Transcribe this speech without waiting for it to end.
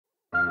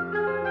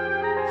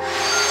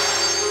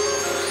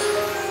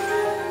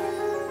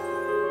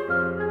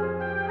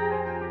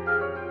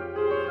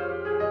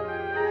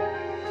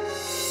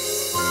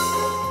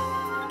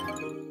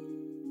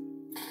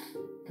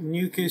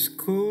case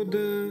code.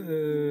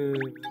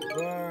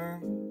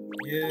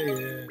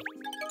 Yeah.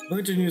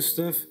 Bunch of new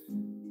stuff.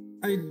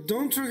 I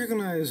don't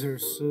recognize her,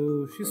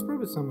 so she's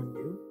probably someone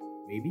new.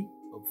 Maybe,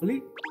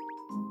 hopefully.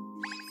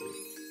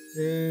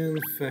 And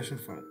fashion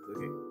file,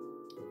 okay.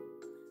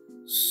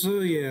 So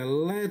yeah,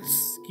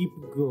 let's keep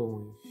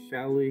going,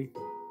 shall we?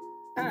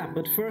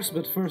 But first.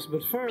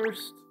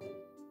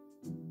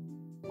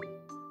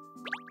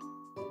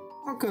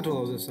 I'll cut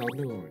all of this out,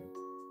 don't worry.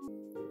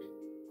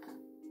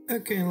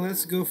 Okay,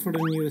 let's go for the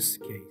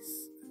newest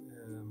case.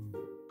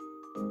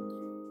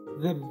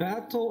 The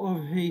Battle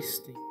of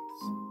Hastings.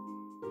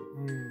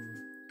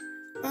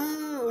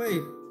 Oh,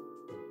 wait.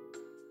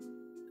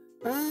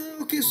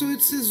 Okay, so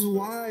it's his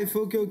wife.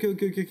 Okay,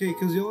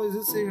 because he always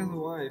did say he has a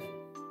wife.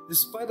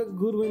 Despite a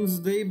Godwin's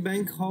Day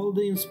Bank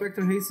Holiday,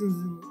 Inspector Hastings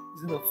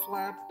is in a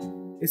flap.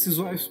 It's his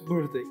wife's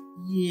birthday.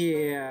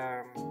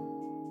 Yeah.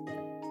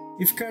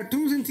 If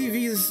cartoons and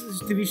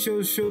TV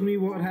shows showed me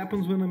what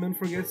happens when a man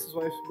forgets his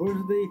wife's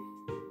birthday,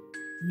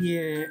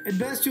 yeah, at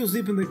best you'll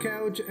sleep on the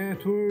couch,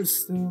 at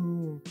worst,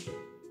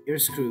 you're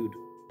screwed.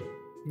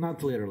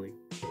 Not literally.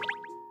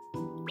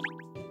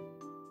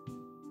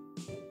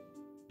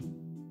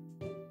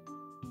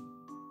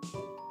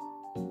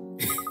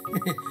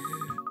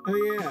 Oh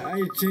yeah, I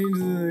changed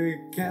the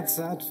cat's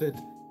outfit.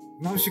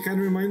 Now she kind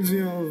of reminds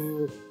me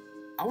of,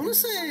 I want to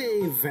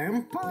say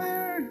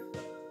vampire?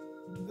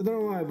 I don't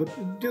know why, but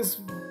it just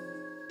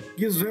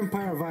gives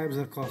vampire vibes,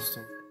 that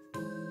costume.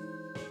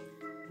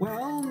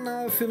 Well,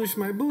 now I've finished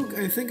my book,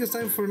 I think it's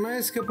time for a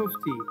nice cup of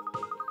tea.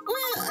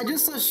 Oh yeah, I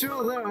just saw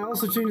Cheryl there. I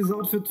also changed his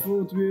outfit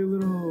to be a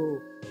little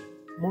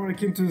more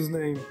akin to his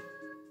name.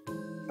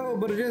 Oh,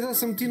 but I just had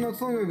some tea not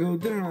long ago,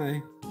 didn't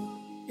I?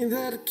 In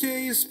that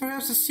case,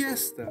 perhaps a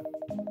siesta.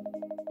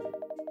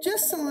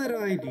 Just a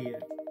little idea.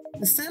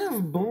 Instead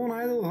of bone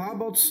idle, how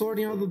about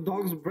sorting out the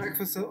dog's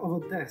breakfast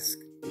of a desk?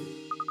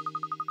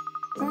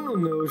 Oh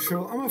no,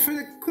 Cheryl, I'm afraid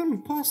I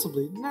couldn't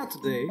possibly. Not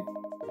today.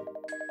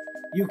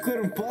 You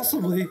couldn't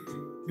possibly?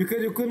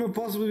 Because you couldn't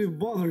possibly be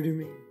bothered, you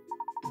mean?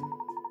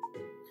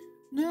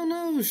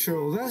 No,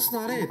 Cheryl, that's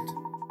not it.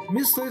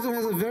 Miss Layton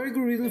has a very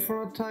good reason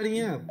for not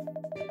tidying up.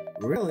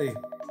 Really?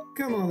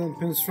 Come on then,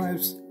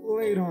 Pinstripes,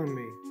 lay it on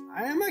me.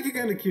 I am actually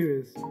kinda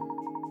curious.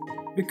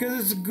 Because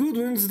it's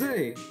Godwin's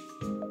Day.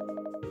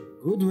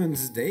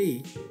 Godwin's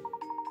Day?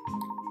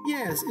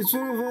 Yes, it's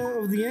one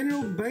of the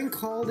annual bank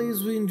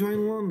holidays we enjoy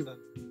in London.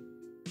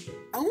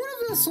 I wonder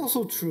if that's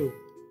also true.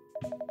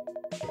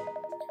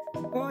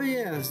 Oh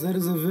yes, that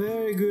is a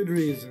very good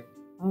reason.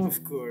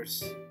 Of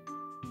course.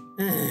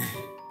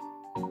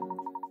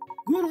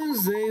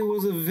 Godwin's Day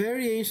was a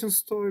very ancient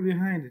story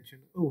behind it, you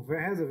know. Oh, it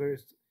has a very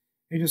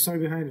ancient story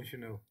behind it, you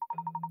know.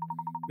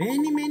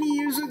 Many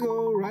years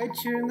ago, right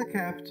here in the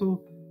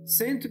capital,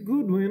 Saint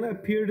Godwin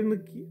appeared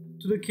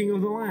to the king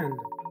of the land.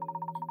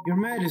 Your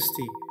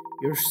Majesty,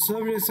 your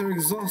subjects are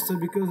exhausted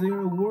because they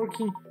are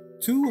working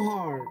too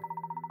hard.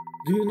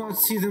 Do you not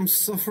see them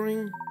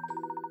suffering?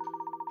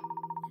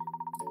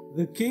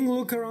 The king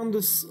looked around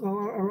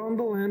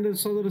the land and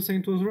saw that the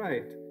saint was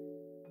right.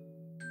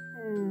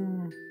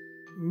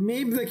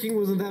 Maybe the king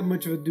wasn't that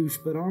much of a douche,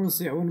 but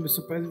honestly, I wouldn't be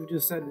surprised if he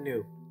just said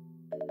no.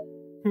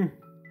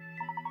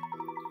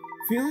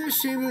 Feeling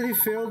ashamed that he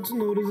failed to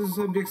notice his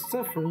subjects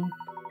suffering,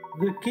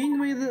 the king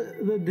made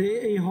the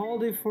day a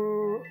holiday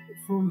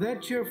from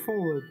that year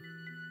forward,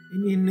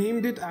 and he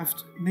named it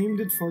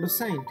for the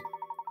saint.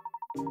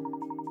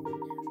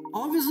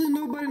 Obviously,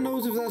 nobody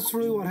knows if that's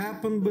really what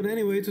happened, but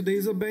anyway, today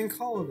is a bank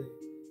holiday,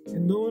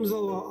 and no one's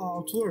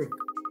allowed to work.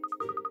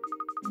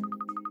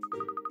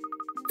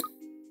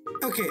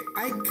 Okay,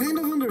 I kind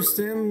of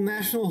understand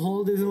national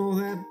holidays and all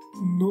that.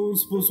 No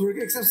one's supposed to work,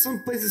 except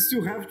some places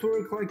still have to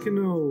work, like, you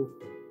know,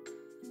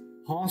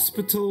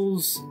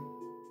 hospitals.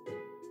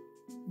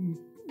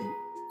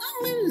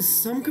 Maybe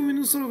some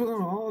convenience stores, but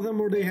not all of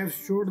them, or they have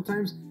shorter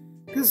times.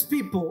 Because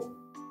people,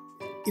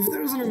 if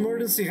there's an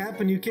emergency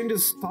happen, you can't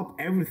just stop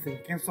everything.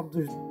 You can't stop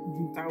the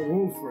entire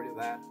world for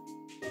that.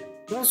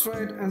 That's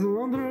right, as a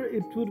Londoner,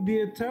 it would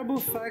be a terrible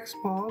fox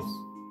pass,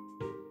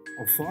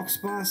 or fox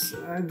pass,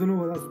 I don't know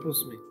what that's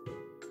supposed to mean,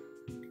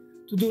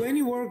 to do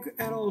any work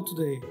at all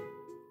today.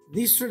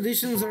 These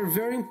traditions are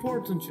very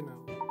important, you know.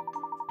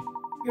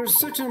 You're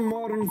such a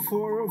modern,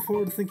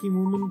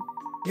 forward-thinking woman,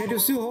 yet you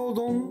still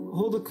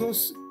hold the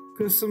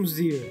customs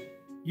dear.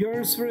 Your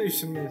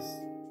inspiration, miss.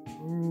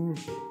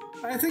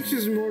 I think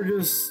she's more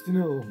just, you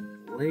know,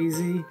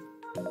 lazy.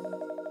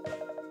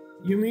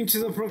 You mean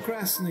she's a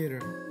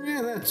procrastinator?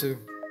 Yeah, that too.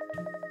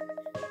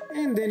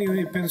 And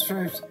anyway,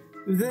 Pinstripes,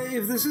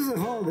 if this is a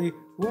holiday,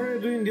 what are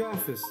you doing in the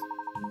office?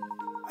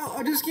 Oh,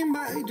 I just came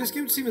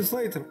to see Miss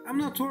Layton. I'm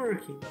not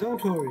working,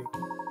 don't worry.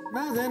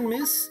 Now then,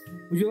 miss,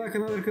 would you like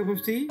another cup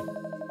of tea?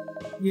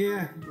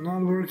 Yeah,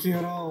 not working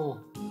at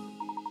all.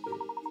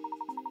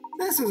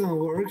 This doesn't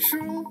work,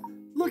 Cheryl.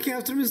 Looking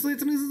after Miss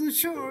Layton isn't a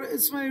chore,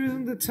 it's my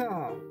reason to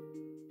talk.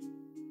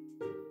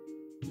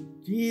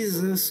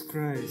 Jesus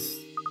Christ.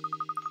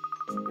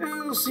 I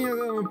don't see I'm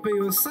gonna pay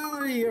you a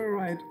salary, you're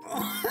right.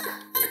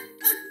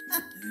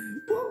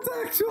 What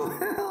the actual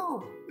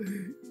hell?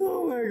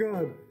 Oh my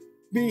god.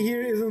 Being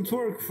here isn't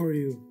work for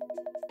you.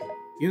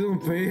 You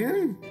don't pay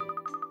him?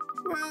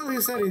 Well,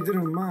 he said he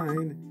didn't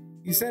mind.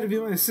 He said he'd be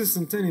my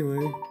assistant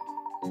anyway.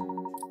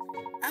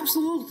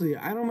 Absolutely,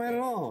 I don't mind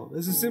at all.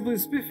 This is simply a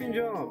spiffing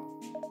job.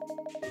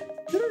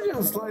 Did I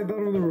just slide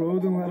down on the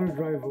road and let her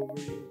drive over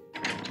you?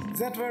 Is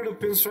that where the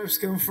pinstripes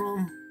come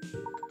from?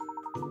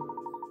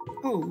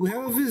 Oh, we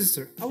have a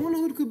visitor. I wonder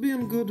who it could be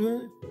on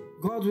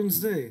Godwin's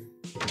day.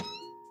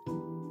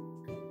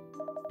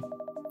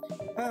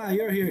 Ah,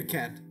 you're here,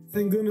 Cat.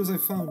 Thank goodness I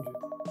found you.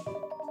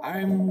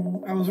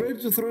 I was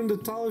ready to throw in the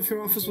towel if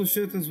your office was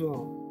shut as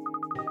well.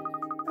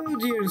 Oh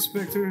dear,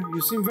 Inspector,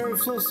 you seem very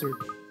flustered.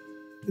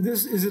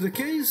 Is it a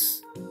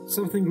case?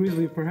 Something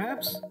grisly,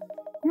 perhaps?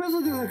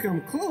 Grizzly doesn't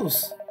come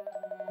close.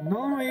 In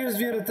all my years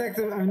being a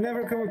detective, I've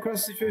never come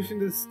across a situation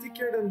that's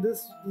stickier than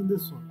this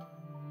one.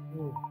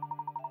 Oh.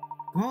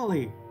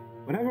 Golly,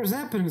 whatever's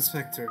happened,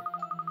 Inspector?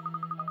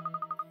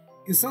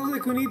 It sounds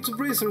like we need to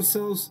brace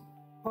ourselves.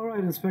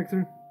 Alright,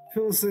 Inspector,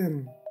 fill us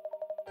in.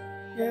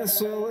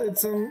 Yes, well,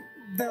 it's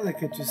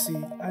delicate, you see.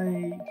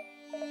 I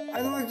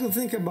don't like to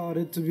think about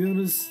it, to be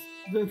honest.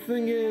 The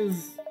thing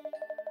is,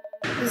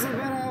 it's a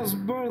Benhouse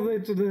birthday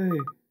today.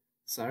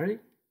 Sorry?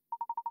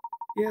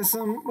 Yes,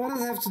 what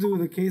does it have to do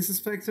with the case,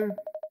 Inspector?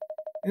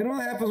 It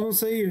only happens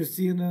once a year,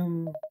 see,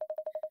 and,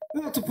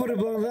 well, to put it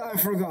bluntly, I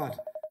forgot.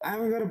 I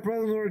haven't got a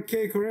present or a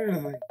cake or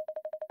anything.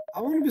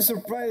 I wouldn't be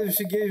surprised if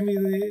she gave me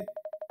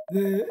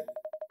the...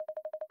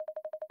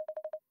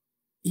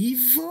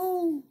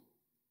 Evo?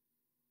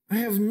 I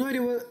have no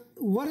idea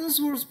what else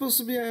we're supposed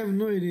to be, I have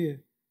no idea.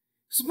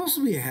 It's supposed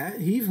to be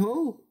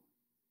heave-ho?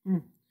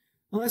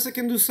 Unless I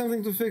can do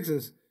something to fix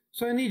this.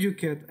 So I need you,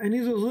 Cat. I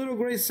need those little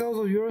grey cells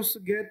of yours to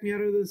get me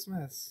out of this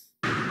mess.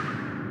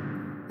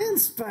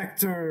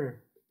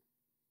 Inspector!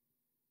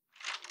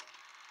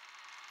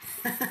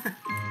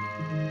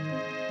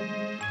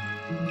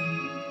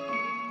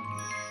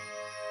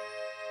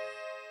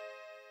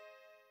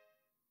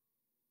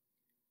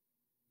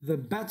 The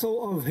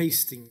Battle of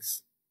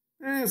Hastings.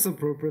 That's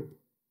appropriate.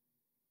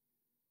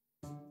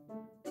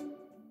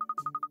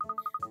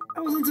 I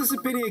was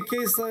anticipating a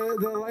case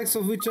the likes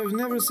of which I've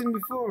never seen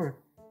before.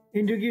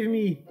 And you give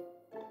me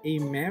a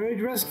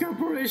marriage rescue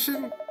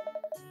operation?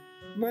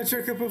 Not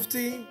your cup of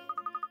tea?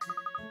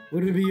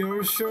 Would it be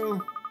yours,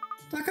 Cheryl?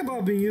 Talk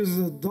about being used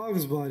as a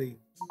dog's body.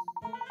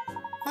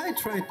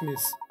 Quite right,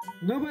 miss.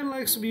 Nobody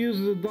likes to be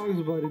used as a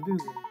dog's body, do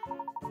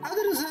they? How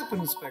did this happen,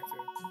 Inspector?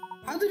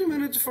 How did you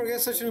manage to forget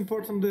such an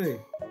important day?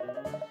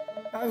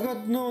 I've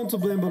got no one to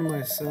blame but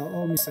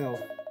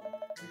myself.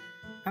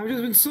 I've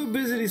just been so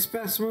busy these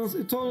past months,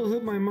 it totally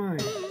slipped my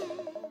mind.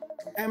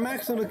 I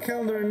marked on the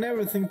calendar and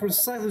everything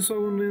precisely so I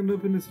wouldn't end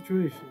up in this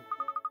situation.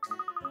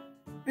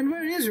 And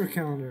where is your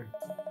calendar?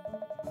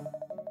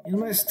 In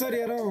my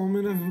study at home,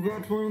 and I've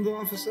got one in the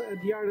office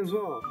at the yard as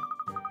well.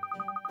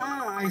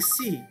 Ah, I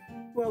see.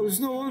 Well, it's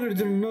no wonder you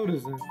didn't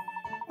notice that.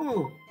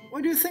 Oh,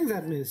 why do you think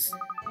that, miss?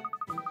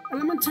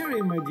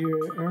 Elementary, my dear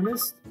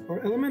Ernest.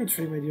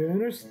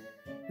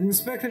 The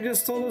inspector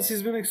just told us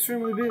he's been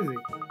extremely busy,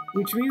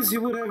 which means he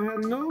would have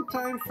had no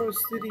time for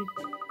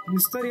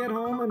study at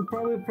home and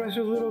probably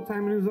precious little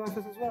time in his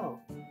office as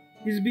well.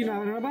 He's been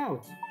out and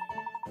about.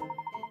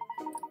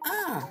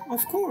 Ah,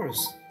 of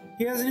course.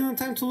 He hasn't even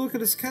time to look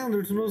at his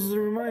calendar to notice the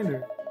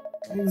reminder.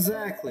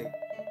 Exactly.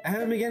 I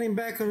haven't been getting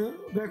back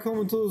home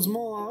until the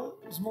small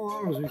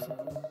hours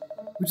recently,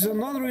 which is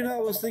another reason I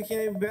was thinking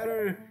I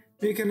better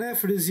make an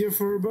effort this year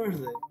for her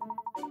birthday.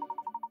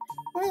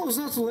 Well, it's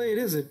not too late,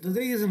 is it? The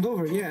day isn't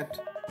over yet.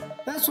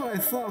 That's what I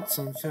thought,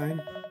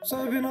 Sunshine. So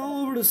I've been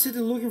all over the city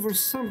looking for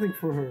something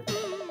for her.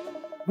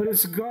 But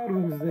it's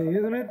Godwin's Day,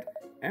 isn't it?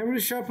 Every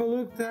shop I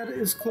looked at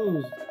is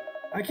closed.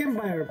 I can't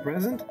buy her a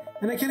present,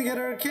 and I can't get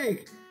her a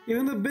cake.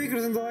 Even the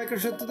bakers and the like are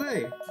shut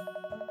today.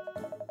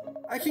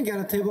 I can't get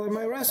a table at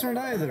my restaurant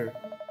either.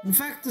 In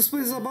fact, this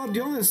place is about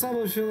the only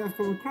establishment I've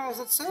come across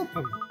that's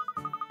open.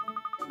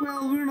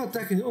 Well, we're not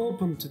technically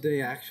open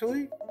today,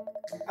 actually.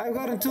 I've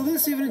got until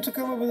this evening to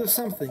come up with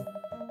something.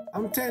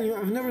 I'm telling you,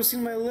 I've never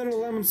seen my little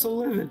lemon so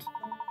livid.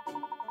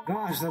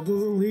 Gosh, that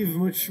doesn't leave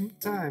much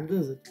time,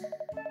 does it?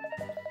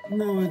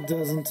 No, it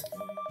doesn't.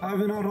 I've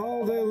been out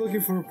all day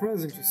looking for a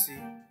present, you see.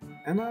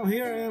 And now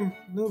here I am,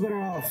 no better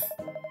off.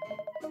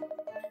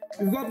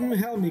 You've got to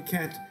help me,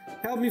 Cat.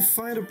 Help me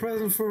find a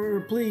present for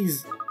her,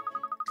 please.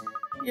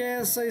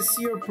 Yes, I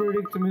see your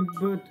predicament,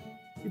 but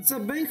it's a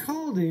bank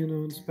holiday, you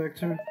know,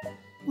 Inspector.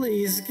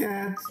 Please,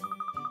 Cat.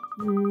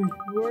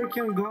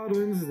 Working on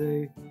Godwin's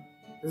Day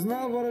is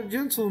not what a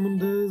gentleman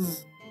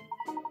does.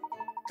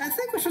 I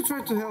think we should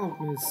try to help,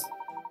 miss.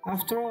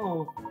 After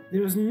all,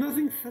 there's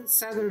nothing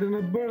sadder than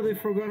a birthday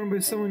forgotten by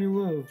someone you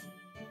love.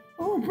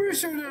 Oh, I'm pretty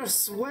sure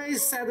there's way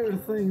sadder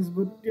things,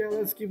 but yeah,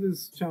 let's keep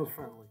this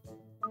child-friendly.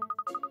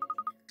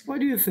 What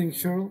do you think,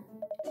 Cheryl?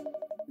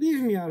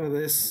 Leave me out of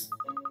this.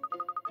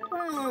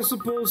 Well, I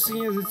suppose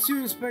seeing as it's you,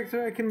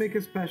 Inspector, I can make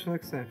a special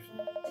exception.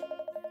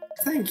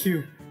 Thank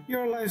you.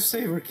 You're a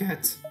lifesaver,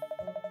 Cat.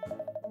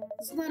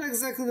 It's not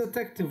exactly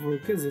detective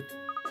work, is it?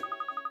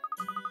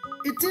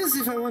 It is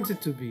if I want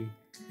it to be.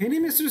 Any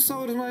mystery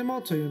solved is my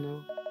motto, you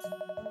know.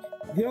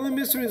 The only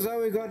mystery is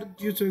how we got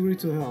you to agree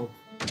to help.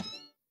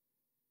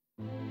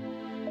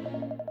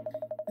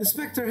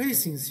 Inspector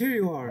Hastings, here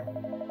you are.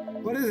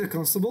 What is it,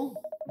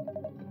 Constable?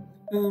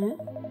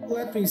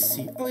 Let me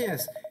see. Oh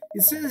yes,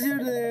 it says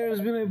here there's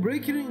been a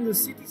break-in in the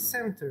city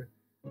center.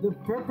 The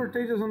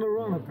perpetrator's on the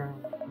run,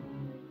 apparently.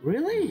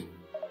 Really?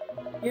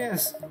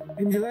 Yes,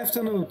 and he left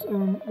a note.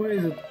 Where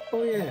is it?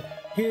 Oh yeah,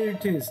 here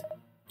it is.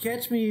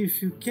 Catch me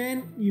if you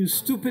can, you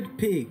stupid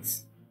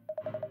pigs.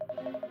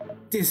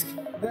 Disc,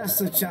 that's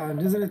the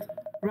challenge, isn't it?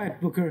 Right,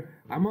 Booker,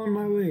 I'm on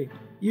my way.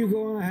 You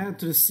go on ahead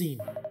to the scene.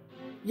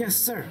 Yes,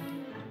 sir.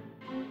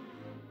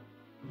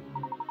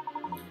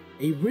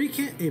 A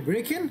break-in? A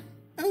break-in?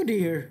 Oh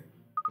dear.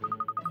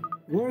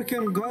 Work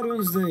on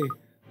Godwin's day.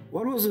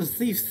 What was the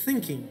thief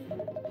thinking?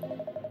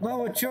 Not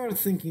what you're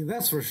thinking,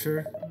 that's for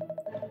sure.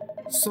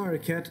 Sorry,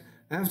 Cat.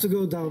 I have to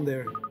go down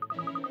there.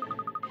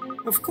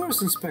 Of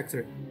course,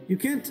 Inspector. You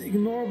can't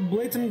ignore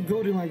blatant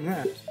goading like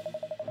that.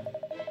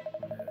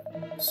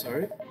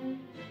 Sorry?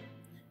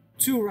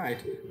 Too right.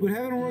 We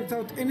haven't worked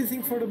out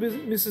anything for the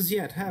missus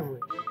yet, have we?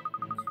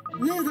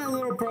 Leave that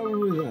little problem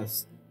with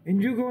us,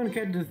 and you go and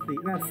catch that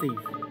thief.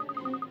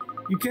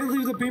 You can't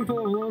leave the people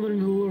of London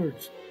in the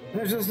lurch.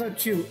 That's just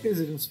not you, is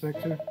it,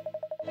 Inspector?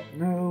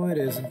 No, it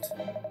isn't.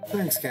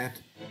 Thanks,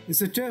 Cat.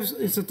 It's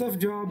a tough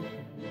job,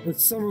 but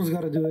someone's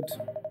gotta do it.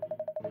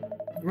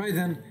 Right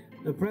then,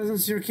 the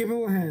present's in your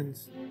capable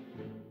hands.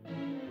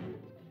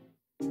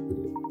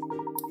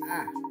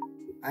 Ah,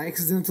 I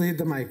accidentally hit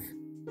the mic.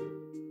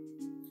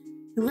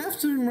 He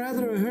left in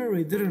rather a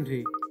hurry, didn't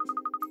he?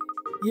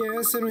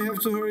 Yes, and we have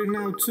to hurry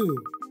now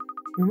too.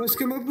 We must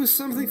come up with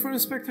something for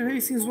Inspector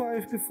Hastings'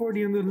 wife before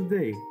the end of the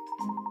day.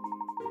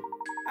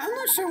 I'm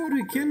not sure what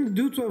we can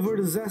do to avert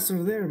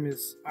disaster there,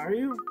 miss. Are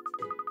you?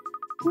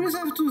 We just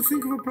have to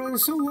think of a present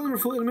so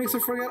wonderful it makes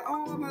us forget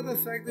all about the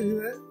fact that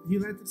he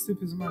let it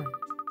slip his mind.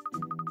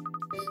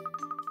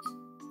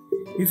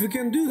 If we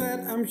can do that,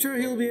 I'm sure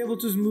he'll be able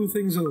to smooth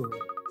things over.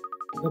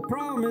 The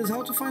problem is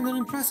how to find an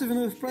impressive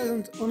enough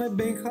present on a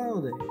bank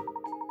holiday.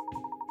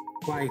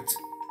 Quite.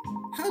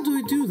 How do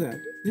we do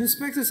that? The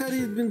inspector said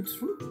he'd been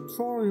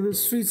trawling the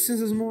streets since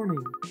this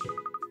morning.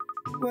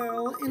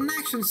 Well,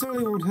 inaction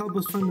certainly won't help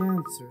us find the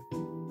answer.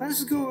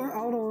 Let's go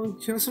out on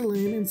Chancellor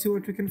Lane and see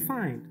what we can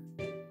find.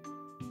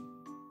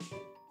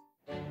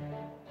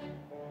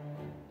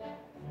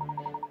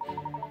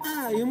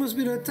 Ah, you must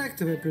be the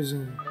detective, I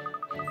presume.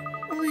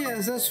 Oh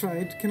yes, that's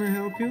right. Can I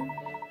help you?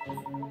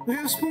 We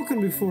have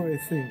spoken before, I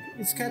think.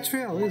 It's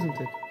Catriel, isn't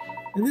it?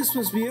 And this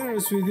must be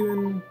honest with you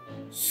and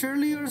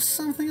Shirley or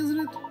something, isn't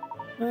it?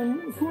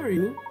 Who are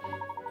you?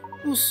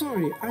 Oh,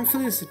 sorry, I'm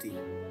Felicity.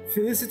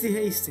 Felicity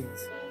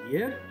Hastings.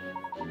 Yep.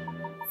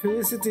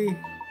 Felicity...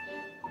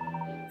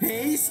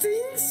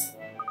 Hastings?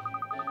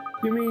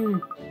 You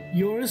mean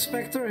you're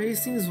Inspector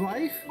Hastings'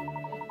 wife?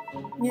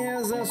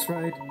 Yes, that's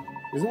right.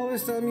 He's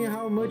always telling me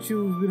how much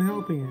you've been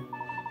helping him.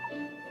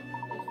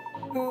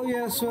 Oh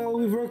yes, well,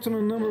 we've worked on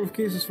a number of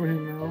cases for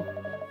him now.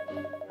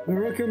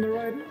 We're working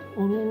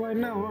on one right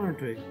now,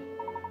 aren't we?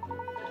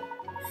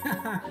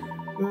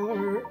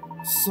 Well,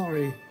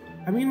 sorry.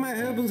 I mean, my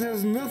husband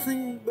has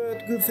nothing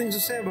but good things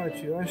to say about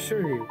you, I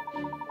assure you.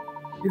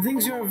 He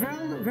thinks you're a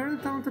very, very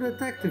talented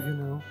detective, you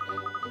know.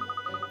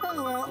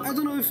 Oh well, I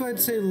don't know if I'd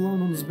say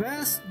London's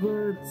best,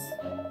 but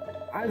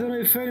I don't know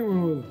if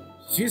anyone would.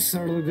 She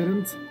certainly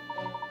didn't.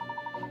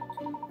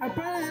 I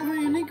probably have a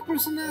unique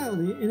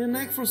personality and a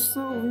knack for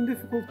solving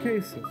difficult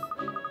cases.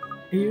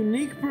 A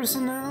unique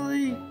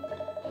personality?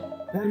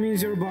 That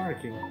means you're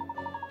barking.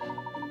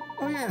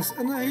 Oh yes,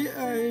 and I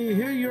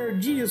hear you're a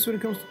genius when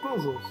it comes to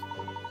puzzles.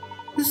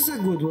 This is a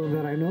good one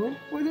that I know.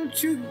 Why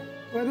don't you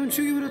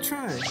give it a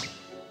try?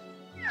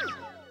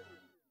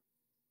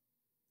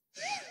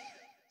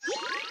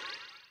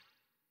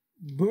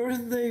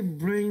 Birthday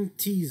brain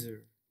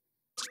teaser.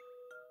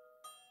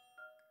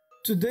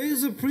 Today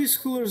is a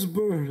preschooler's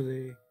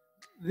birthday.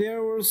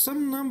 There were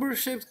some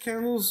number-shaped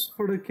candles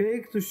for the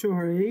cake to show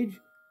her age,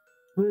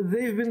 but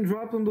they've been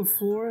dropped on the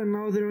floor and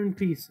now they're in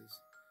pieces.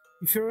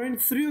 If you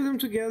arrange 3 of them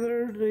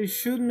together, they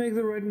should make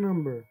the right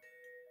number.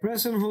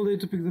 Press and hold A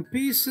to pick the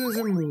pieces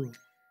and move.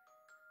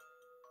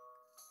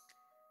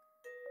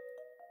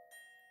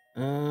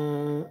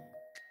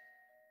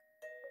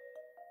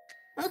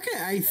 Okay,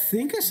 I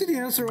think I see the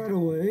answer right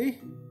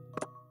away.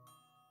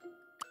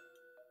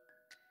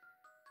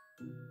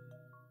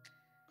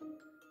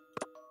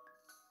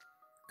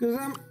 Because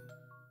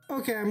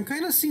I'm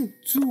kind of seeing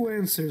 2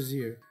 answers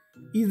here.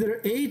 Either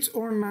 8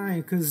 or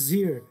 9, because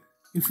here,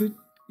 if you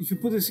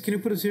put this, can you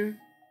put this here?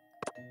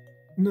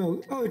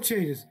 No, oh, it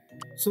changes.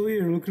 So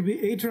here, it could be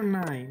 8 or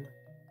 9.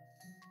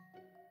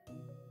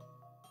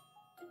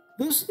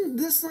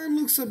 This line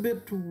looks a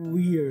bit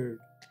weird.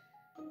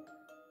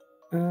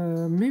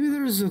 Maybe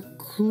there's a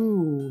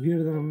clue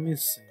here that I'm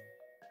missing.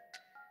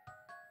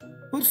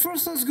 But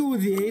first, let's go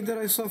with the 8 that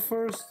I saw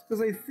first,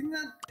 because I think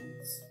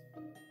that's...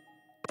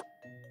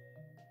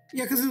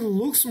 Yeah, because it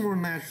looks more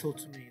natural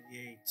to me, the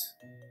 8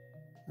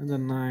 and the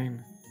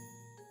 9.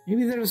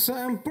 Maybe there's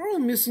I'm probably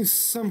missing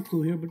some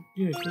clue here, but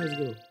yeah, sure, let's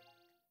go.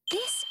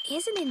 This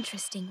is an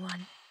interesting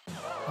one.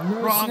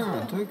 No, it's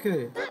not.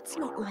 Okay. That's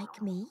not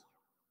like me.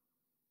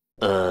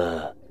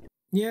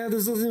 Yeah,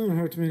 this doesn't even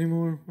hurt me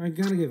anymore. I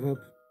gotta give up.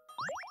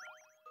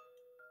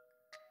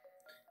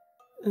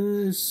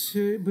 Okay,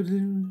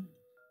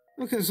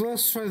 so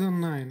let's try the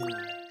 9 now.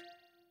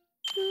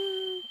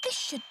 This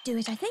should do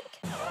it, I think.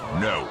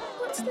 No.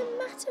 What's the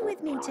matter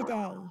with me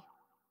today?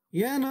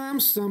 Yeah, no, I'm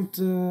stumped.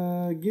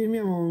 Give me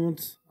a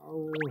moment.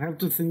 I'll have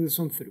to think this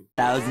one through.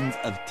 Thousands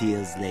of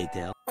tears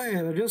later. Oh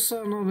yeah, I just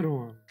saw another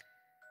one.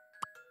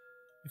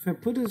 If I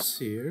put this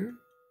here,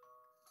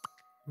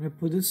 and I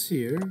put this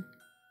here,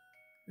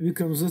 it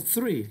becomes a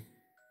 3.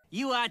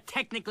 You are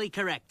technically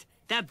correct.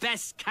 The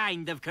best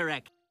kind of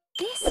correct.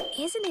 This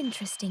is an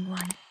interesting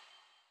one.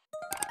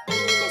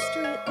 Any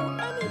mystery or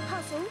any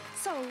puzzle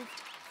solved.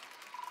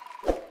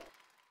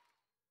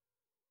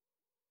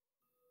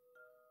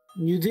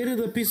 You did it,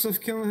 a piece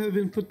of can have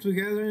been put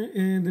together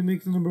and they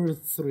make the number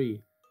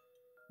 3.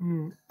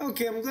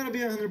 Okay, I'm gonna be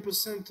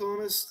 100%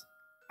 honest.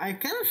 I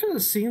kind of should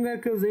have seen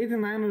that because 8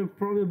 and 9 are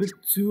probably a bit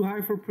too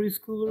high for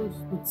preschoolers,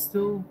 but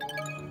still.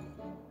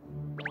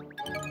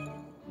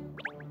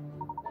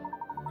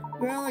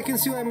 Well, I can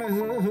see why my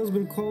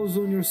husband calls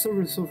on your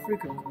server so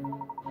frequently.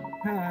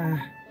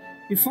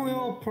 If only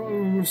all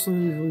problems were so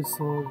easily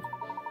solved.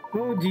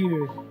 Oh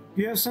dear, do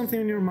you have something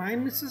in your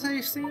mind, Mrs.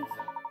 Hastings?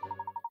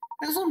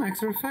 As a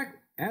matter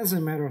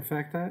of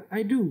fact,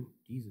 I do.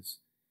 Jesus.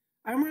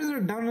 I'm rather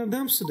down in the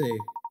dumps today.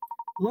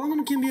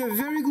 London can be a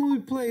very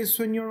gloomy place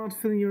when you're not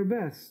feeling your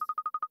best.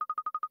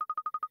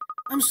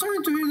 I'm sorry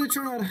to hear that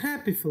you're not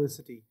happy,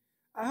 Felicity.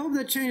 I hope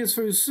that changes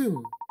for you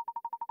soon.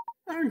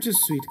 Aren't you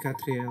sweet,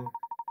 Catriel?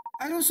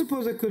 I don't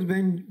suppose I could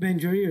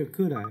bend your ear,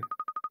 could I?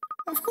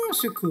 Of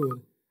course you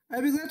could.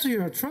 I'd be glad to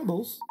hear our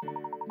troubles.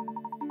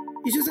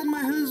 It's just that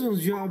my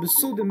husband's job is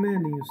so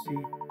demanding, you see.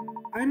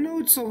 I know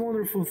it's a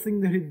wonderful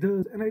thing that he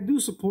does, and I do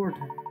support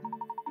him.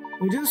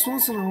 But just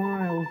once in a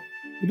while,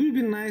 it would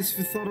be nice if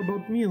you thought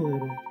about me a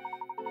little.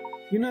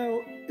 You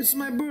know, it's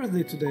my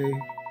birthday today,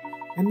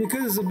 and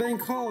because it's a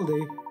bank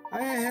holiday,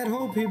 I had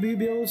hoped he'd be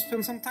able to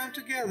spend some time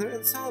together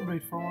and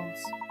celebrate for once.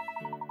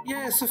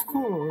 Yes, of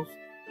course.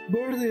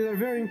 Birthdays are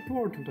very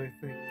important, I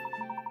think.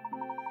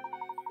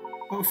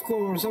 Of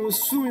course, I was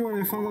fuming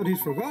when I found out he'd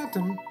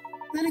forgotten.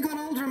 Then he got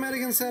all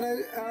dramatic and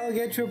said, I'll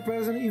get you a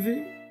present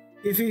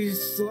if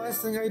it's the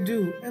last thing I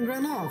do, and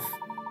ran off.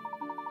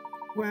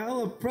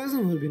 Well, a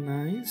present would be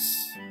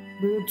nice,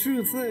 but the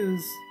truth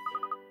is...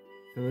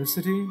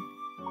 Felicity?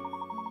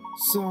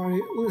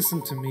 Sorry,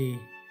 listen to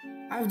me.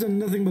 I've done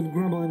nothing but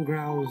grumble and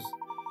grouse.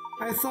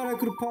 I thought I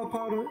could pop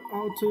out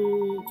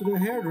to the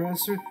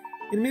hairdresser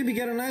and maybe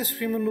get an ice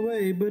cream on the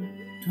way, but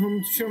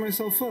to cheer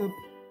myself up.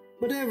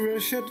 But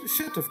Everett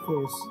shut, of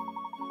course.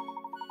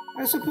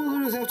 I suppose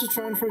I just have to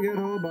try and forget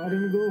all about it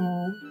and go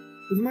home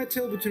with my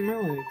tail between my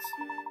legs.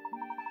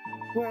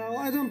 Well,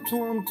 I don't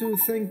want to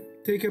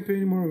take up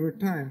any more of her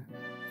time.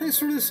 Thanks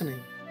for listening.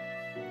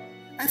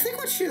 I think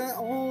what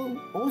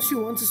all she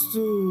wants is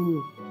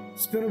to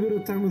spend a bit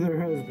of time with her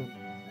husband.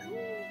 And,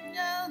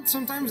 yeah,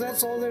 sometimes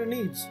that's all there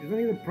needs. You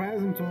don't need a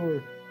present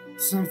or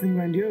something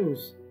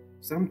grandiose.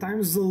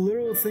 Sometimes it's the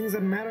little things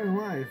that matter in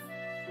life.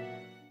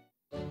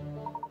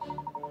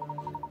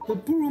 The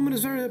poor woman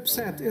is very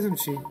upset, isn't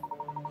she?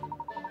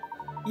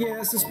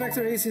 Yes,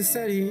 Inspector Hastings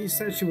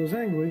said she was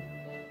angry,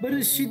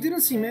 but she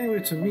didn't seem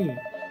angry to me.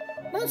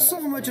 Not so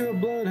much of a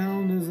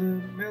bloodhound as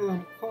a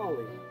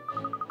melancholy.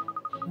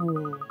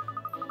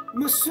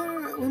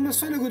 We must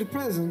find a good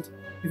present,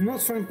 if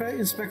not for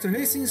Inspector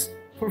Hastings,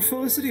 for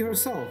Felicity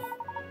herself.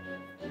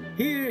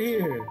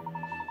 Here.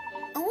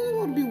 I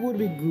wonder what would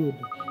be good.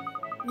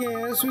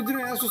 Yes, we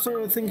didn't ask what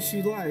sort of thing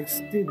she likes,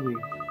 did we?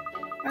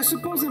 I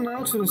suppose an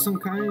outfit of some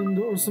kind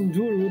or some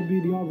jewelry would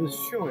be the obvious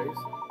choice.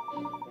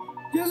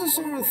 Just the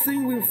sort of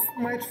thing we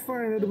might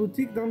find at a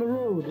boutique down the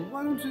road.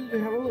 Why don't you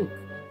have a look?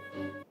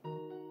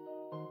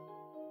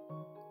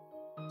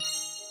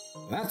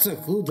 That's a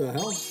clue to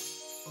help.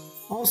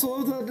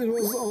 Also, I thought it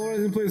was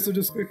already in place, so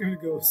just quick and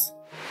it goes.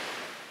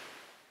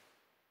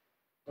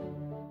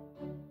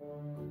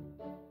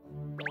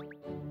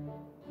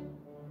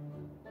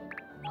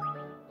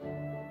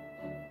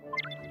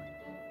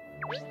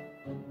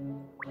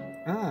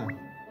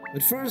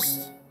 But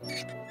first...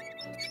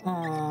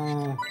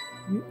 oh,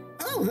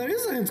 there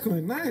is a hint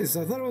coin. Nice.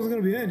 I thought it wasn't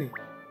going to be any.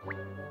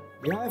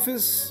 The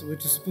office,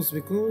 which is supposed to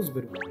be closed,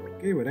 but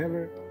okay,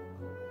 whatever.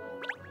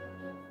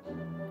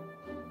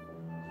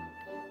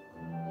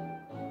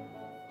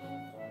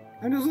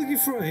 I'm just looking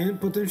for a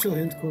hint, potential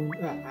hint coin.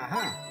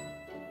 Aha!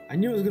 I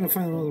knew I was going to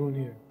find another one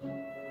here.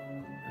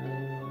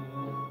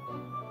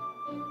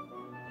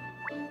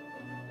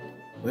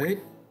 Wait.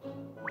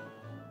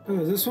 Oh,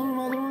 is this one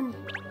another one?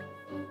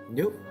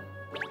 Nope.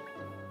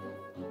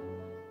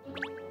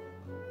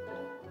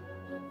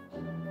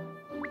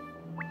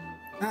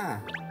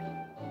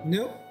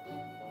 Nope.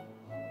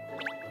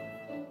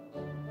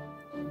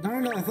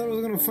 Darn it, I thought I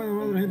was gonna find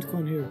another hint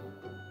coin here.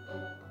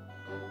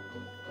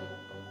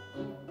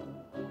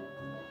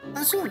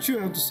 Let's see what you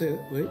have to say.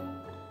 Wait.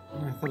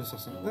 I thought I saw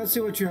something. Let's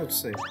see what you have to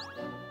say.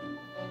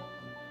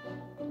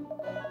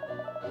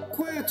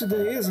 Quiet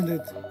today, isn't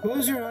it?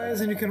 Close your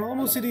eyes and you can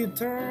almost see the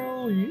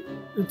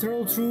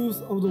eternal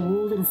truth of the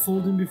world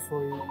unfolding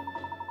before you.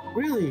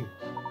 Really?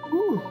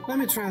 Ooh, let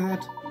me try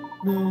that.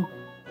 No,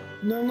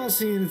 I'm not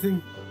seeing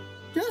anything.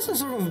 Just a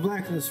sort of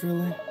blackness,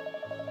 really.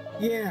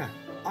 Yeah,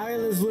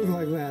 eyelids look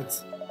like that.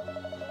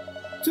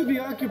 To be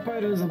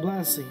occupied is a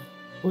blessing,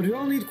 but we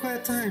all need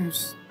quiet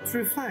times to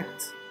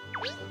reflect.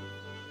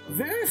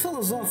 Very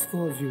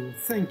philosophical of you.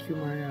 Thank you,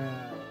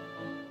 my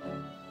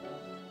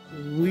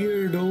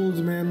weird old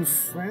man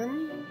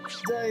friend,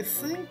 I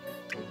think.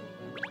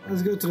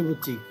 Let's go to the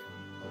boutique.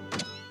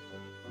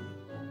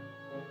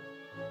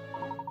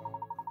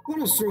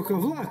 What a stroke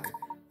of luck!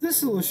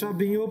 This little shop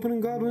being open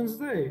on Godwin's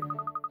Day.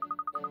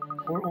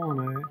 Or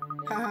on, eh?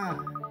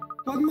 Haha!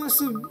 That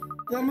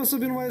must have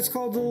been why it's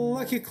called the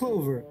Lucky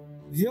Clover.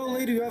 The old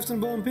lady you often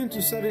bump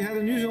into said it had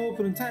unusual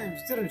opening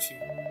times, didn't she?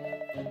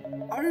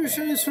 Are you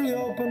sure it's really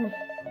open?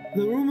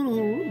 The woman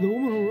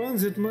who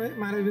runs it might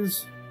have been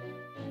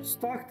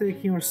stock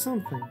taking or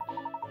something.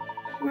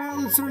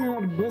 Well, it's certainly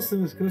not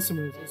bustling with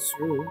customers, it's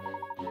true.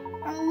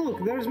 Oh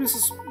look, there's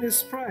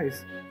Miss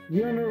Price,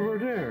 the owner over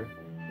there.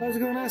 Let's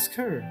go and ask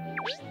her.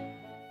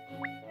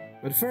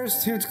 But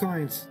first, hint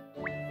coins.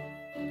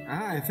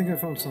 Ah, I think I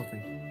found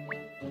something.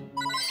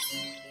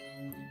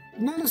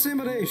 Not the same,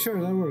 but hey, sure,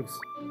 that works.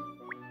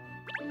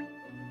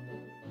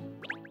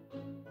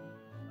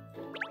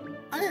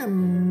 I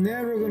am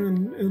never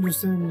gonna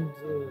understand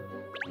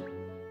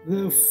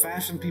the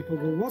fashion people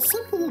go. What's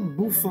up with the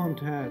bouffant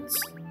hats?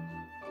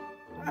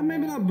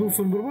 Maybe not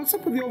bouffant, but what's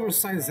up with the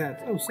oversized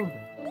hat? Oh,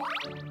 something.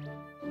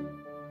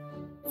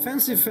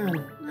 Fancy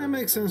fan. That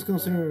makes sense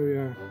considering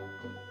where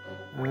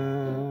we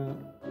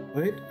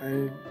are.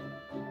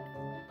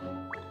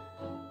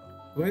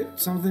 Wait,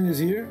 something is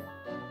here?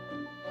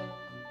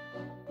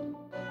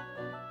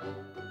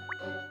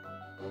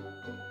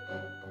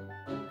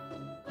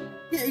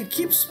 Yeah, it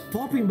keeps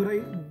popping, but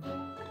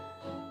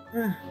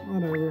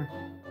whatever.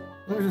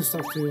 Let's just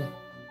talk to you.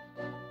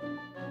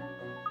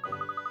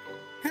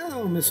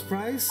 Hello, Miss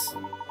Price.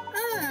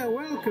 Ah,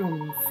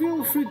 welcome.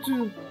 Feel free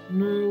to...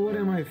 No, what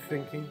am I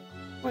thinking?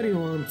 What do you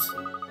want?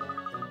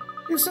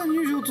 It's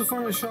unusual to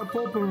find a shop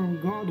open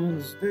on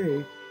Godwin's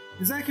Day.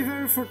 It's actually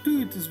very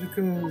fortuitous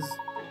because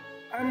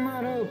I'm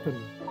not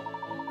open.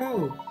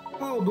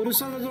 Oh, but we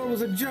saw the door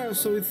was ajar,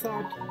 so we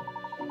thought...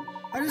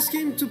 I just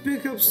came to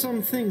pick up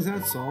some things,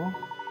 that's all.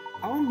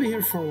 I won't be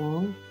here for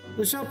long.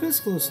 The shop is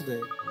closed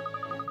today.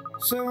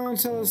 So I won't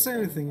tell us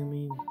anything, I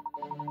mean.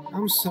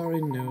 I'm sorry,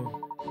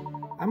 no.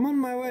 I'm on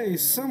my way,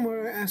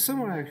 somewhere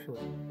actually.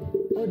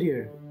 Oh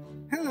dear.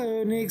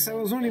 Hello, Nix, I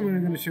was wondering when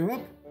you're gonna show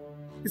up.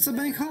 It's a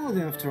bank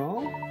holiday after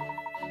all.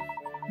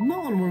 No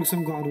one works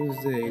on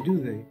Godwin's Day, do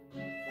they?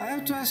 I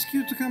have to ask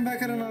you to come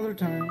back at another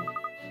time.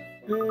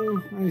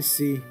 Oh, I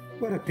see.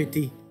 What a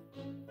pity.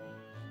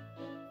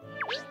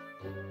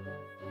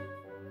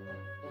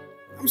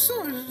 I'm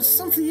sorry,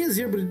 something is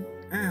here, but...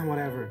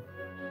 whatever.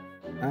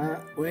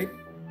 Wait.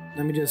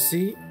 Let me just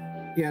see.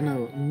 Yeah,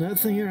 no,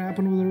 nothing here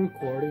happened with the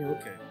recording.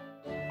 Okay.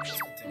 Let's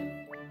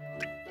continue.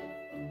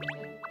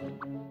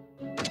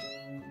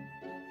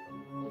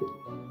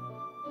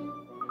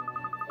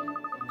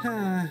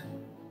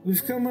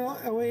 We've come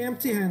away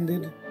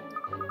empty-handed.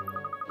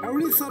 I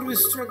really thought we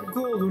struck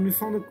gold when we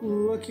found the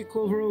Lucky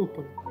Clover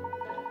open.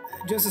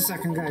 Just a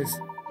second, guys.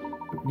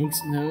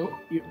 Nix, no,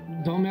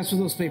 don't mess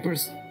with those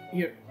papers.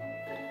 Here.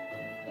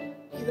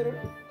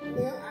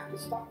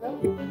 Stop now.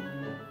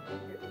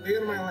 Lay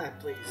on my lap,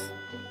 please.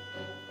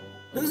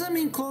 Does that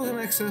mean clothes and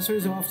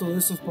accessories are off the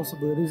list of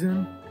possibilities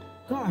then?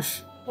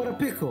 Gosh, what a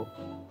pickle.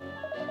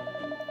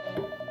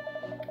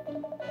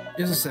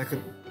 Just a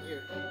second.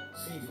 Here,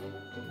 see.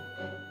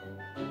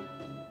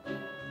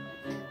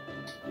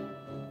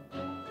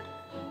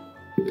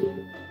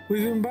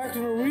 We've embarked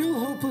on a real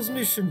hopeless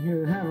mission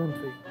here, haven't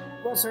we?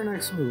 What's our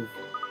next move?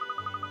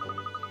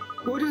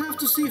 We'll just have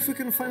to see if we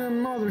can find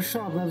another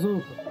shop that's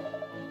open.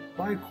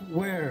 Like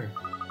where?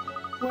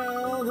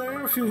 Well, there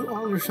are a few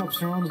other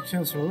shops around the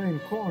Chancellor Lane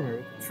corner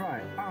we could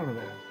try. Out of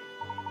there.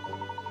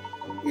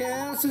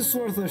 Yeah, it's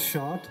worth a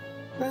shot.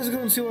 Let's go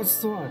and see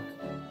what's what.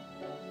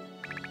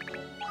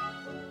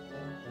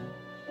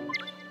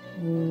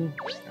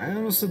 I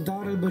honestly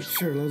doubt it, but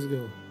sure, let's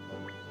go.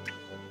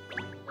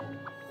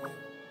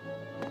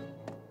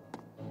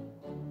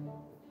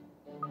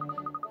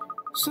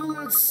 So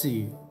let's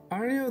see.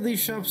 Are any of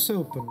these shops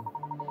open?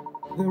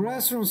 The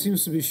restaurant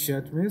seems to be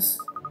shut, miss.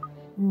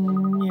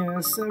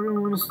 Yes,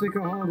 everyone wants to take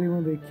a holiday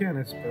when they can,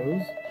 I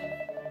suppose.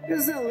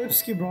 Is that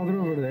Lipsky brother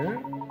over there?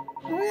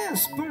 Oh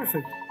yes,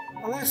 perfect.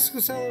 Alexis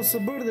could sell us a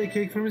birthday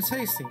cake from Miss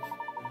Hastings.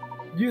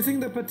 Do you think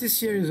the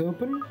patisserie is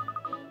open?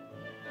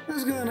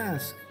 Let's go and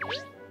ask.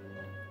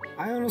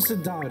 I honestly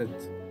doubt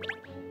it.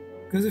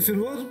 Because if it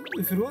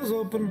was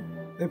open,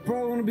 they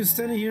probably wouldn't be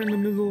standing here in the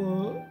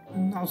middle,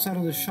 outside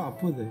of the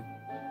shop, would they?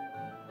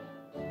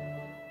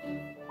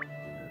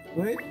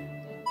 Wait.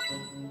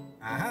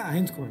 Aha,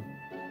 hint coin.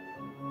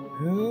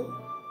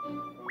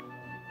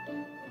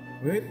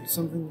 Wait,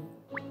 something...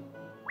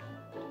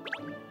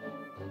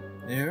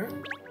 There.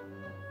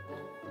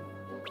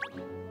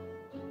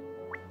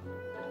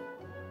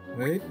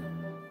 Wait.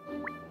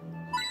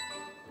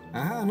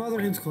 Aha, another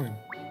hint coin.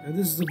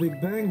 This is the Big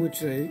Bang,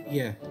 which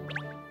yeah.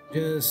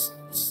 Just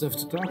stuff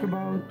to talk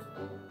about.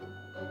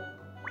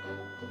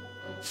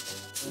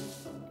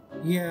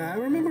 Yeah, I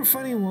remember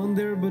finding one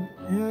there, but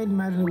yeah, I'd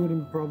imagine I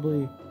wouldn't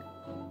probably,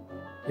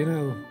 you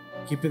know,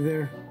 keep it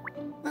there.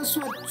 Let's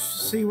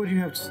see what you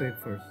have to say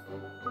first.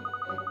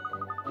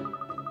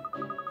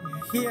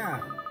 Yeah.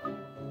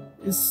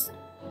 It's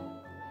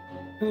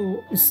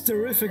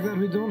terrific that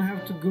we don't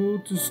have to go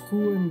to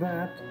school and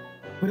that,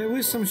 but I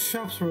wish some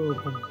shops were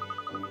open.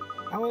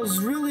 I was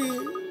really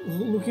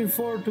looking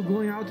forward to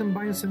going out and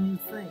buying some new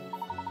things.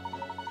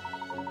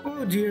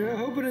 Oh dear, I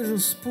hope it isn't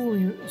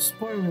spoiling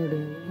your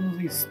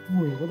day.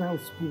 Spooling. What the hell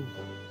is spooling?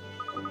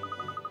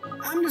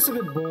 I'm just a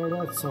bit bored,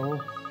 that's all.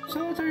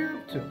 So what are you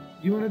up to?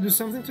 Do you want to do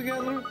something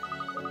together?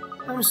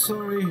 I'm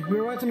sorry,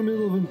 we're right in the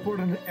middle of an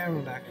important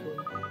errand, actually.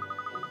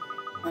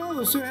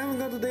 Oh, so you haven't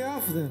got the day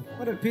off then?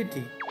 What a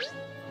pity.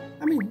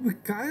 I mean, we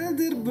kinda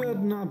did, but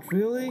not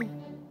really.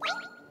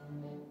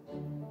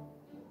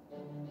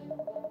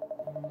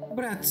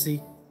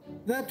 Bratzy,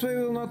 that way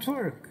will not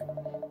work.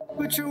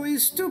 But your way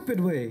is stupid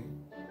way.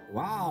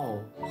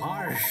 Wow,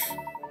 harsh.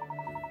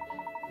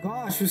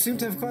 Gosh, you seem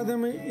to have caught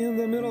them in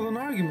the middle of an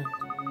argument.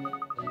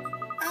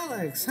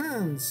 Alex,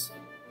 Hans,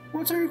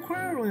 what are you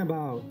quarreling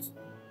about?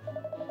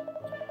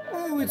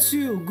 Oh, it's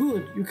you.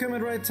 Good, you came at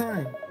the right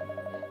time.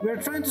 We are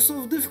trying to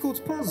solve a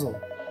difficult puzzle.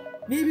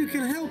 Maybe you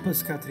can help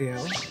us,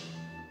 Catriel.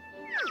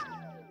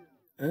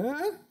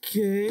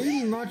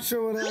 Okay, not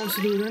sure what I have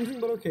to do with anything,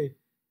 but okay.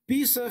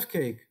 Piece of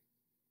cake.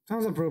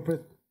 Sounds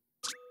appropriate.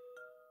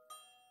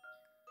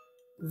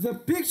 The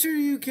picture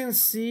you can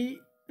see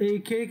a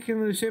cake in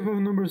the shape of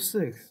number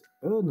 6.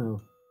 Oh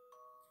no.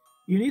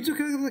 You need to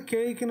cut the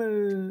cake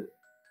in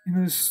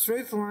a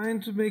straight line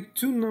to make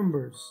 2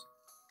 numbers.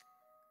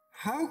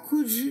 How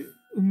could you...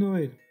 No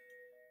wait.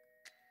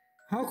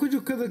 How could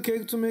you cut the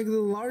cake to make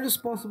the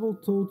largest possible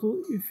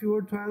total if you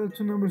were to add the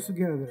 2 numbers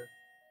together?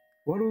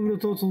 What would the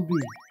total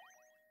be?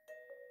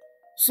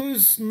 So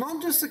it's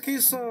not just a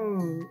case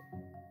of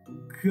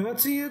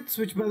cutting it,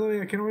 which by the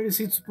way I can already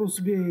see it's supposed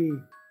to be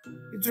a...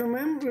 It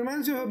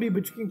reminds you of a B,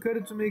 but you can cut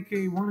it to make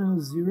a 1 and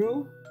a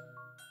 0,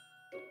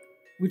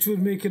 which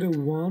would make it a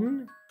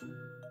 1.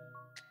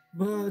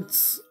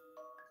 But...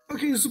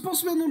 Okay, it's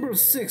supposed to be a number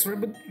 6, right?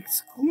 But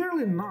it's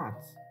clearly not.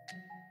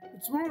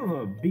 It's more of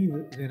a B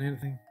than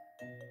anything.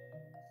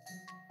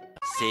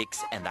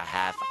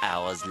 6.5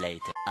 hours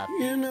later.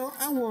 You know,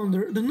 I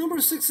wonder, the number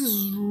 6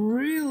 is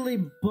really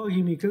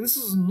bugging me, because this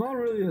is not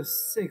really a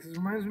 6. It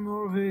reminds me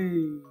more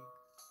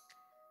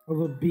of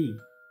a B.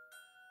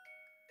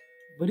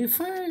 But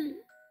if I...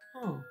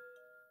 Oh.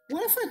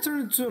 What if I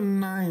turn it to a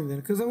 9 then?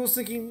 Because I was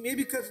thinking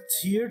maybe cut it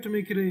here to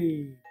make it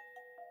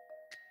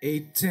a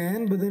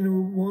 10, but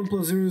then 1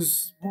 plus 0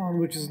 is 1,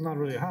 which is not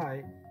really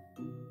high.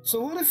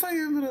 So what if I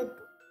ended up...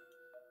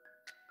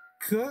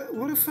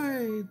 What if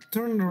I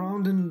turn it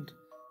around and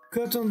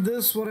cut on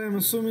this what I'm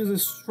assuming is a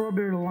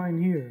strawberry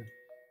line here?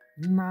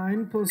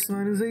 9 plus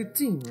 9 is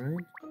 18,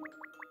 right?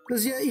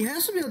 Because yeah, it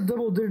has to be a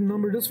double-digit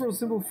number just for the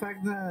simple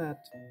fact that...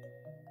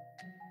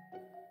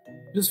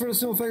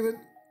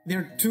 there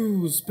are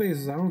 2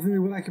 spaces. I don't think they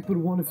would like to put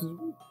 1 if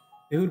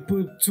they would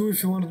put 2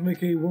 if you wanted to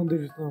make a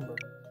 1-digit number.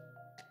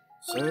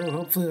 So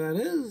hopefully that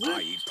is.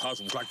 I eat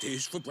puzzles like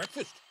this for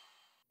breakfast.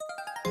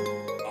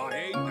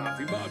 I ain't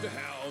nothing but a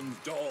hound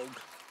dog.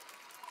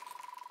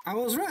 I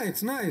was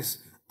right, nice.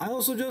 I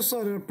also just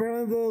saw that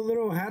apparently the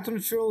little hat on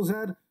Cheryl's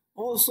head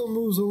also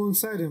moves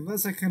alongside him.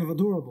 That's like kind of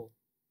adorable.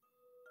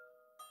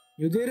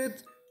 You did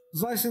it.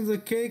 Slicing the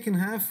cake in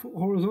half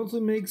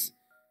horizontally makes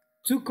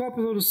 2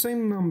 copies of the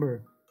same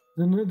number.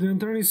 Then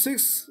turning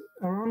 6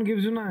 around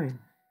gives you 9.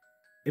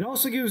 It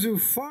also gives you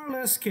far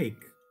less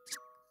cake.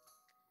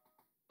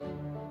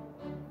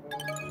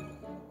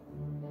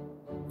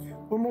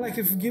 Or more like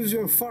it gives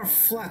you a far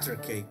flatter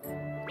cake.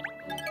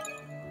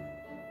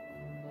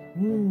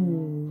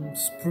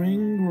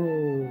 Spring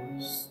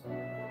rolls.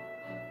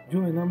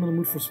 Joy, now I'm in the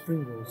mood for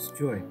spring rolls.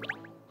 Joy.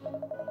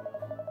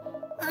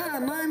 Ah,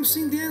 now I'm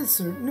seeing the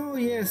answer. No,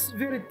 yes,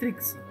 very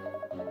tricksy.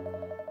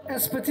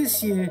 As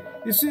pâtissier,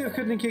 this way of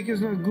cutting cake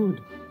is not good.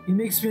 It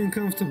makes me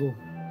uncomfortable.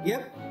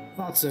 Yep,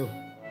 thought so.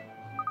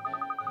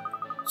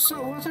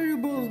 So, what are you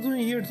both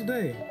doing here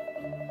today?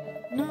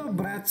 No,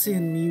 Bratzy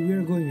and me, we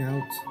are going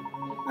out.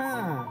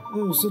 Ah,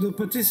 oh, so the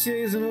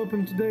pâtissier isn't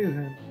open today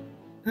then.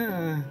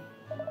 Ah.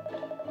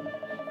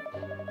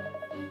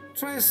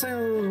 Try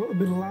saying a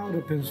bit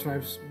louder,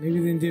 Pinstripes. Maybe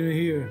they didn't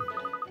hear.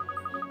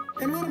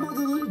 And what about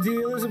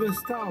the Elizabeth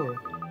Tower?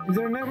 Is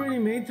there never any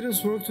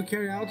maintenance work to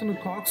carry out on the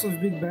clocks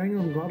of Big Bang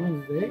on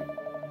Godwin's day?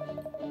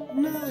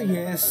 No,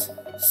 yes,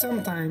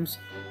 sometimes.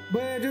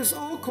 But I adjust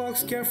all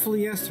clocks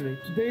carefully yesterday.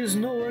 Today is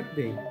no work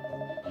day.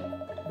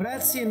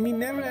 Bratzy and me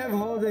never have a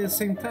holiday at the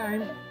same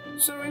time,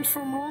 so arranged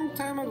from a long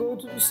time ago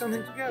to do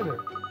something together.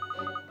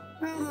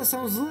 Well, that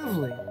sounds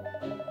lovely.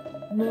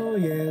 No,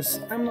 yes,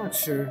 I'm not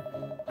sure.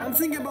 I'm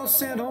thinking about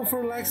staying at home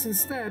for relax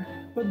instead,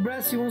 but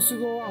Bratsy wants to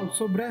go out,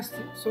 so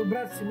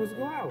Bratsy must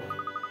go out.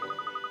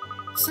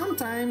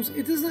 Sometimes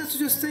it is nice to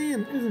just stay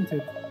in, isn't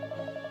it?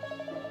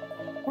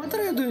 What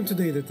are you doing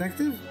today,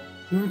 detective?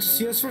 You want to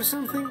see us for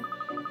something?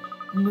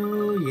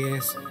 No,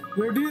 yes.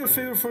 We're doing a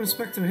favor for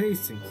Inspector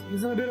Hastings.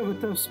 He's in a bit of a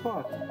tough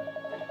spot.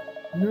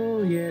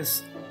 No,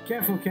 yes.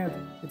 Careful, cat.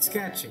 It's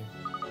catching.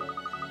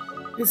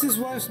 It's his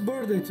wife's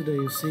birthday today,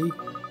 you see.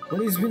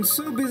 But he's been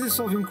so busy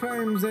solving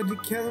crimes that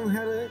he hasn't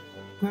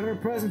got her a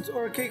present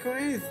or a cake or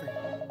anything.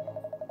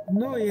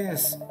 No,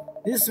 yes.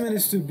 This man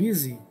is too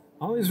busy.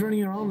 Always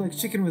running around like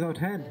chicken without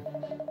head.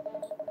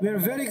 We are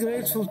very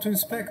grateful to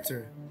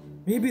Inspector.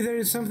 Maybe there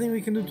is something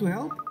we can do to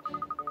help?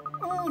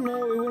 Oh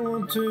no, we wouldn't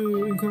want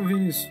to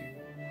inconvenience you.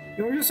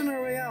 You're just on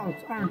our way out,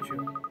 aren't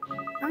you?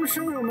 I'm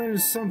sure we'll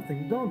manage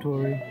something, don't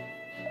worry.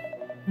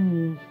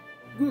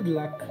 Good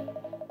luck.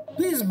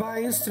 Please buy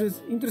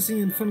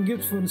interesting and fun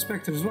gift for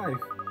Inspector's wife.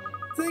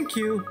 Thank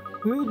you.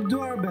 We'll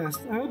do our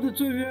best. I hope the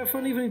two of you have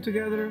fun evening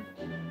together.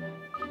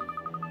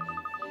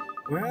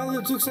 Well,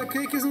 it looks like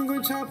cake isn't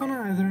going to happen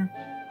either,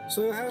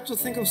 so you'll have to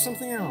think of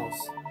something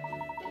else.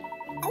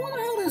 I wonder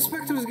how the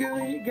Inspector is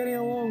getting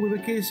along with the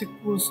case he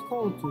was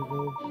called to,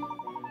 though.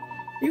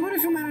 Even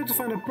if you manage to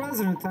find a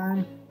present in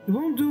time, it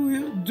won't do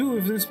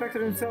if the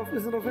Inspector himself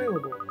isn't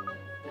available.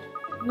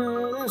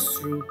 No, that's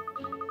true.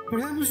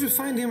 Perhaps we should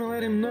find him and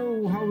let him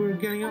know how we're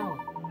getting on.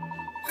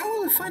 How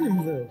will I find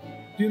him, though?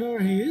 Do you know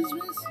where he is,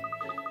 miss?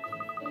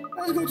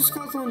 Let's go to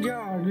Scotland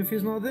Yard, and if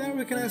he's not there,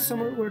 we can ask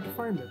somewhere where to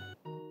find him.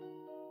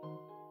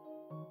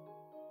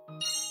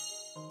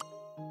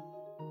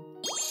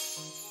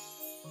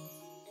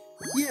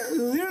 Yeah,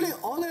 literally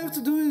all I have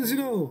to do is,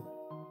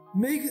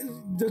 make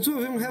the two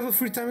of them have a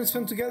free time and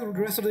spend together the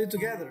rest of the day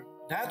together.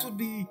 That would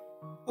be,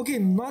 okay,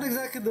 not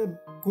exactly the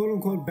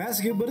quote-unquote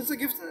best gift, but it's a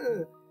gift.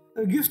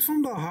 A gift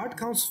from the heart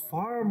counts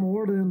far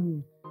more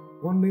than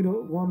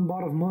one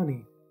bot of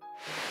money.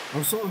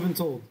 Or so I've been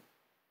told.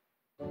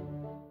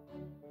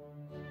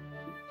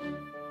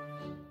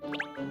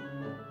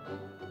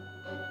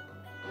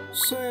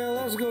 So yeah,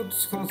 let's go to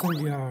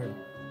Scotland Yard.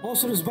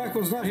 Also, this bike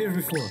was not here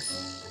before.